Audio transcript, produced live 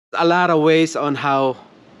A lot of ways on how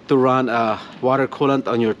to run a water coolant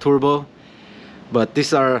on your turbo, but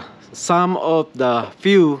these are some of the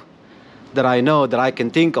few that I know that I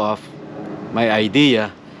can think of. My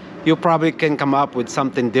idea, you probably can come up with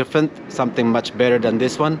something different, something much better than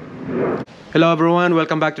this one. Hello everyone,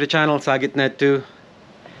 welcome back to the channel Sagitnet2.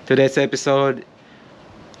 Today's episode,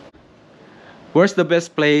 where's the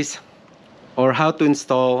best place or how to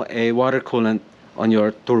install a water coolant on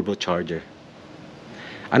your turbocharger.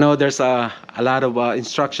 I know there's a lot of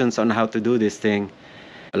instructions on how to do this thing.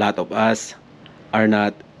 A lot of us are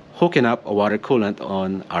not hooking up a water coolant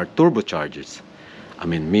on our turbochargers. I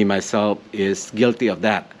mean, me myself is guilty of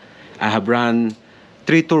that. I have run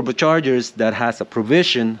 3 turbochargers that has a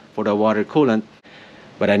provision for the water coolant,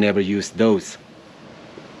 but I never used those.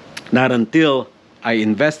 Not until I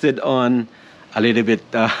invested on a little bit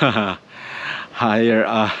higher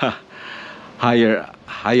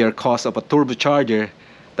cost of a turbocharger.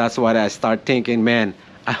 That's why I start thinking, man,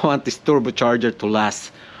 I want this turbocharger to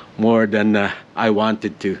last more than I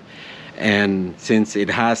wanted to. And since it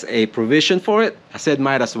has a provision for it, I said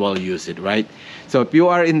might as well use it, right? So if you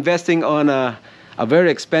are investing on a very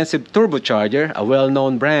expensive turbocharger, a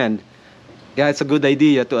well-known brand, yeah, it's a good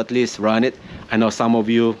idea to at least run it. I know some of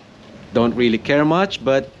you don't really care much,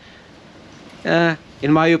 but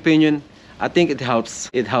in my opinion, I think it helps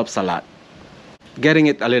a lot. Getting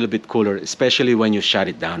it a little bit cooler, especially when you shut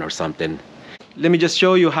it down or something. Let me just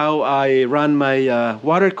show you how I run my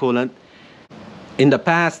water coolant. In the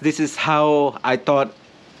past, this is how I thought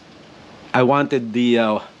I wanted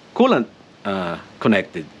the coolant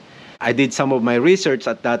connected. I did some of my research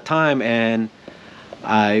at that time, and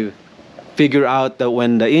I figured out that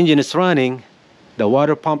when the engine is running, the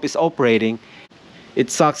water pump is operating, it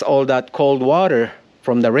sucks all that cold water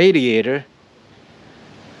from the radiator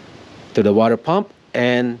to the water pump,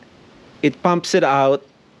 and it pumps it out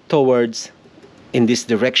towards in this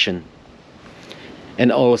direction.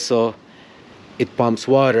 And also it pumps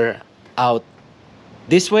water out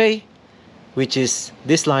this way, which is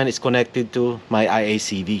this line is connected to my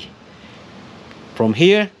IACV. From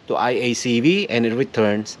here to IACV, and it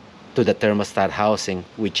returns to the thermostat housing,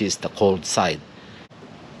 which is the cold side.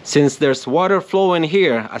 Since there's water flowing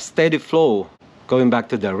here, a steady flow going back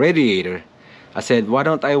to the radiator, I said, why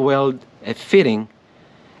don't I weld a fitting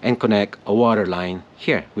and connect a water line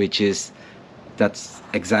here, which is, that's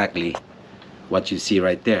exactly what you see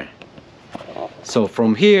right there. So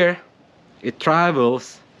from here, it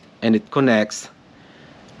travels and it connects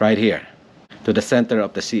right here to the center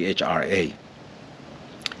of the CHRA.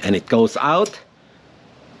 And it goes out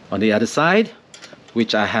on the other side,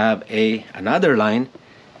 which I have another line,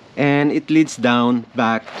 and it leads down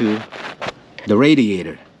back to the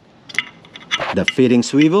radiator. The fitting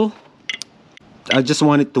swivel, I just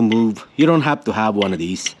want it to move. You don't have to have one of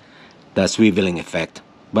these, the swiveling effect,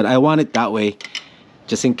 but I want it that way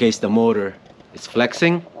just in case the motor is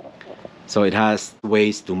flexing, so it has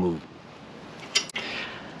ways to move.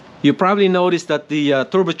 You probably noticed that the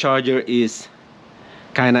turbocharger is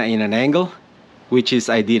kind of in an angle, which is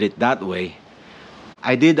I did it that way.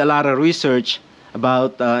 I did a lot of research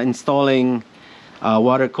about installing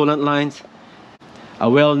water coolant lines. A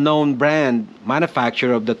well-known brand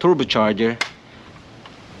manufacturer of the turbocharger,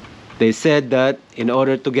 they said that in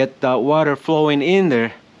order to get the water flowing in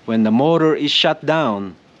there when the motor is shut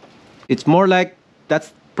down, it's more like,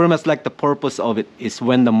 that's pretty much like the purpose of it is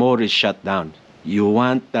when the motor is shut down. You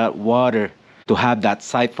want that water to have that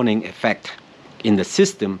siphoning effect in the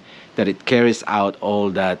system, that it carries out all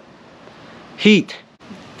that heat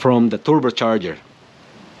from the turbocharger.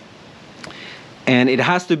 And it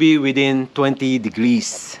has to be within 20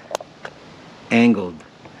 degrees angled.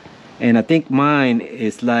 And I think mine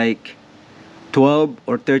is like 12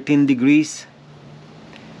 or 13 degrees.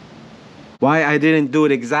 Why I didn't do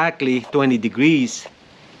it exactly 20 degrees,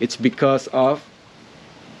 it's because of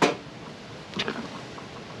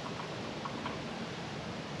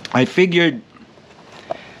I figured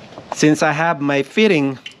since I have my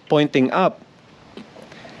fitting pointing up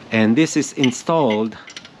and this is installed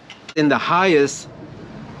in the highest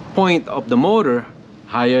point of the motor,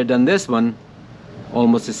 higher than this one,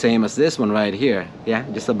 almost the same as this one right here, yeah,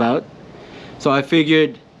 just about. So I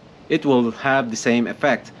figured it will have the same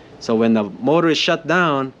effect. So when the motor is shut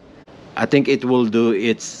down, I think it will do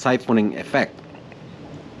its siphoning effect.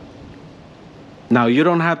 Now you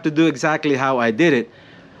don't have to do exactly how I did it.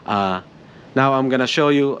 Now I'm gonna show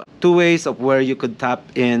you 2 ways of where you could tap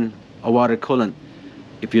in a water coolant.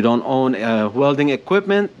 If you don't own welding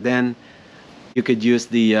equipment, then you could use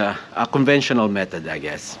the a conventional method, I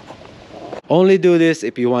guess. Only do this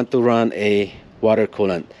if you want to run a water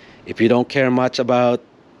coolant. If you don't care much about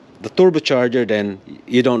the turbocharger, then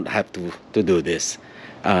you don't have to do this.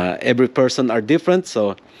 Every person are different,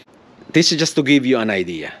 so this is just to give you an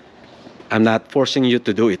idea. I'm not forcing you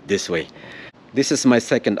to do it this way. This is my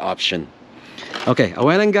second option. Okay, I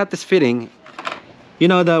went and got this fitting. You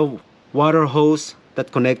know the water hose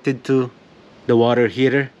that connected to the water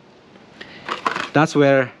heater? That's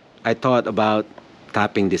where I thought about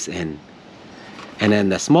tapping this in. And then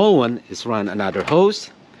the small one is run another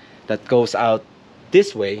hose that goes out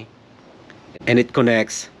this way, and it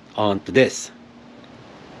connects onto this,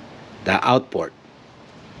 the out port.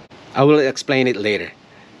 I will explain it later.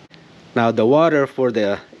 Now the water for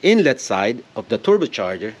the inlet side of the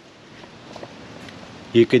turbocharger,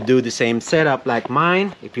 you could do the same setup like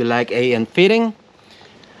mine. If you like AN fitting,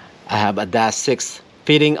 I have a -6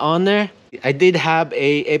 fitting on there. I did have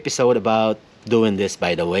a episode about doing this,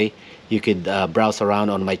 by the way. You could browse around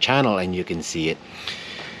on my channel and you can see it.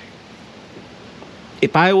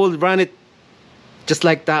 If I would run it just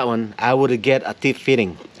like that one, I would get a tip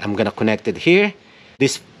fitting. I'm gonna connect it here.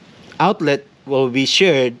 This outlet will be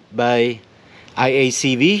shared by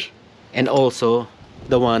IACV and also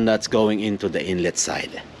the one that's going into the inlet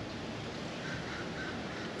side.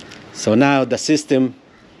 So now the system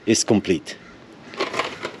is complete.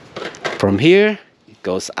 From here, it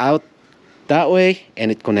goes out that way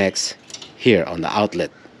and it connects here on the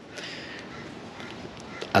outlet.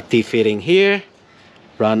 A T-fitting here,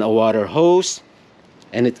 run a water hose,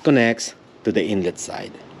 and it connects to the inlet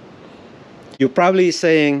side. You're probably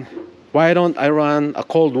saying, why don't I run a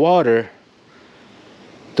cold water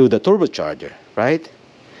to the turbocharger, right?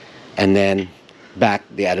 And then back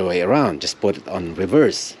the other way around, just put it on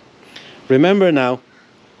reverse. Remember now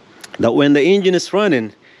that when the engine is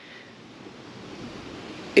running,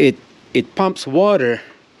 it pumps water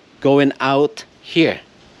going out here.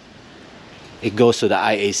 It goes to the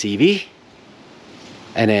IACV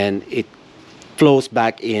and then it flows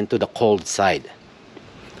back into the cold side.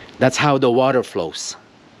 That's how the water flows.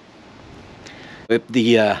 If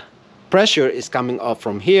the pressure is coming off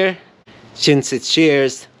from here, since it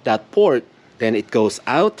shares that port, then it goes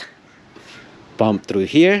out, pump through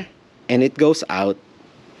here, and it goes out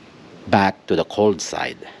back to the cold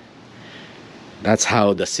side. That's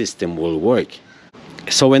how the system will work.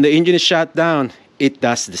 So when the engine is shut down, it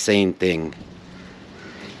does the same thing.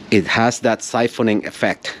 It has that siphoning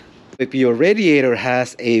effect. If your radiator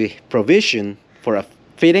has a provision for a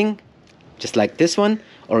fitting, just like this one,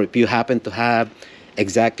 or if you happen to have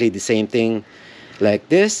exactly the same thing like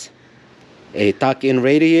this, a tuck-in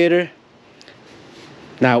radiator,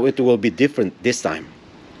 now it will be different this time.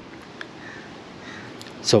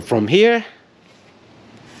 So from here,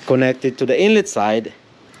 connected to the inlet side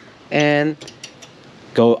and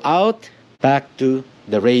go out back to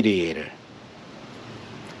the radiator.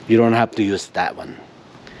 You don't have to use that one.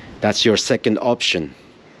 That's your second option.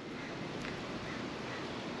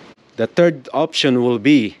 The third option will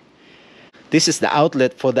be, this is the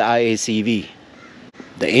outlet for the IACV.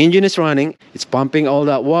 The engine is running, it's pumping all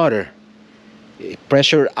that water,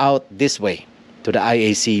 pressure out this way to the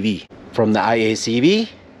IACV. From the IACV,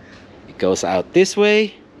 it goes out this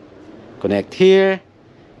way, connect here,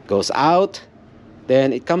 goes out,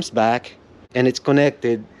 then it comes back and it's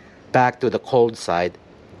connected back to the cold side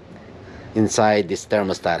inside this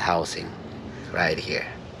thermostat housing right here.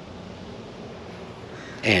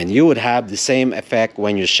 And you would have the same effect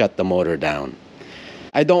when you shut the motor down.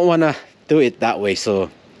 I don't want to do it that way,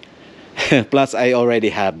 so plus I already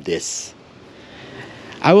have this.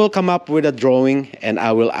 I will come up with a drawing and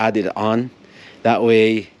I will add it on. That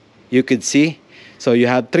way you could see. So you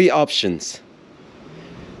have three options.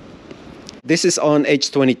 This is on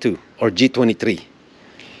H22 or G23.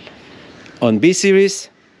 On B series,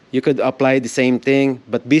 you could apply the same thing,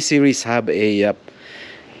 but B series have a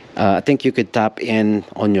I think you could tap in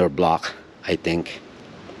on your block. I think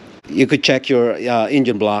you could check your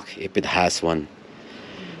engine block if it has one.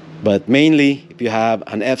 But mainly, if you have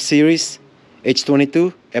an F series,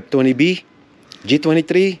 H22, F20B,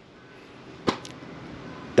 G23,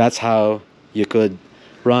 that's how you could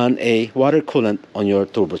run a water coolant on your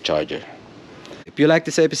turbocharger. If you like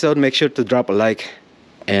this episode, make sure to drop a like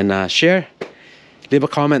and share, leave a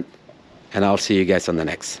comment, and I'll see you guys on the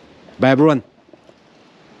next. Bye everyone.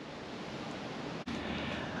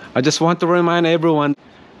 I just want to remind everyone,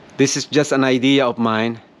 this is just an idea of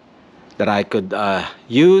mine that I could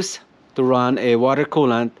use to run a water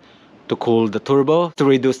coolant to cool the turbo, to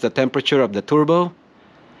reduce the temperature of the turbo.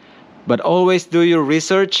 But always do your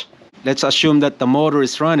research. Let's assume that the motor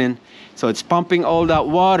is running, so it's pumping all that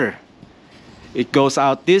water. It goes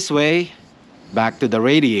out this way, back to the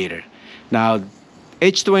radiator. Now,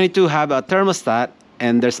 H22 have a thermostat,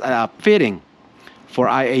 and there's a fitting for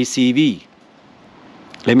IACV.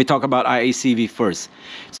 Let me talk about IACV first.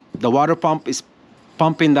 The water pump is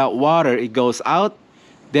pumping that water. It goes out,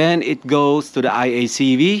 then it goes to the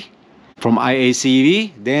IACV. From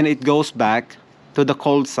IACV, then it goes back to the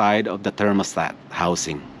cold side of the thermostat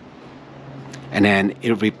housing. And then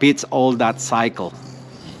it repeats all that cycle.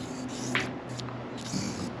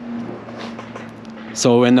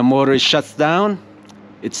 So when the motor shuts down,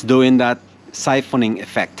 it's doing that siphoning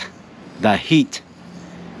effect. The heat,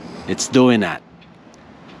 it's doing that.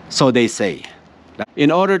 So they say.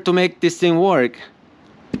 In order to make this thing work,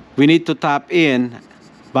 we need to tap in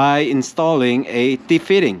by installing a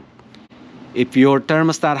T-fitting. If your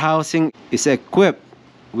thermostat housing is equipped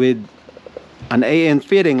with an AN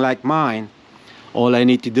fitting like mine, all I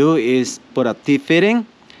need to do is put a T-fitting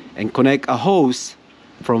and connect a hose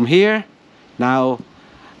from here. Now,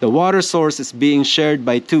 the water source is being shared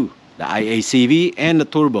by two, the IACV and the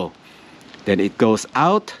turbo. Then it goes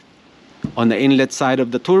out on the inlet side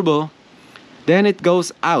of the turbo. Then it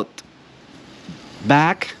goes out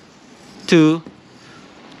back to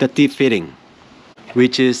the T-fitting,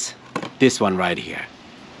 which is this one right here.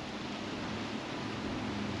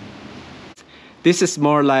 This is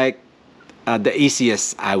more like the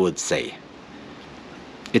easiest, I would say.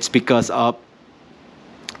 It's because of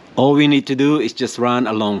all we need to do is just run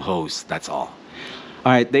a long hose. That's all.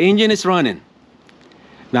 All right, the engine is running.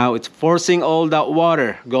 Now it's forcing all that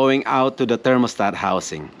water going out to the thermostat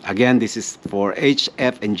housing. Again, this is for H,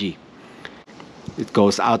 F, and G. It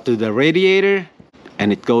goes out to the radiator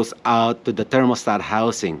and it goes out to the thermostat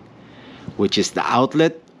housing, which is the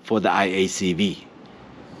outlet for the IACV.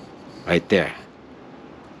 Right there.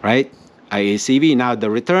 Right? IACV. Now the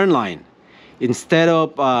return line. Instead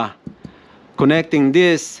of connecting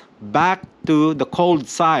this back to the cold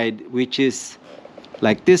side, which is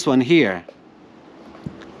like this one here,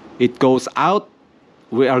 it goes out.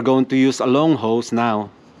 We are going to use a long hose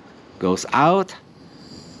now. Goes out.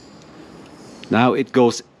 Now it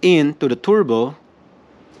goes into the turbo.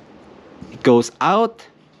 It goes out.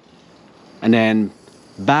 And then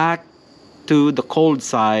back to the cold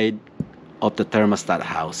side of the thermostat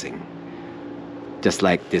housing. Just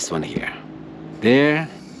like this one here. There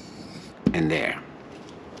and there.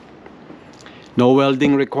 No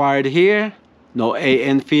welding required here. No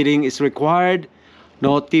AN fitting is required.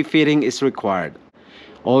 No T-fitting is required.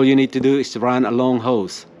 All you need to do is run a long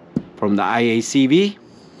hose from the IACV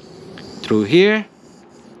through here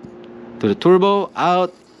to the turbo,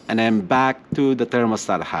 out, and then back to the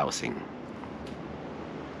thermostat housing.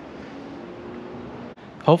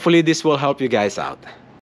 Hopefully this will help you guys out.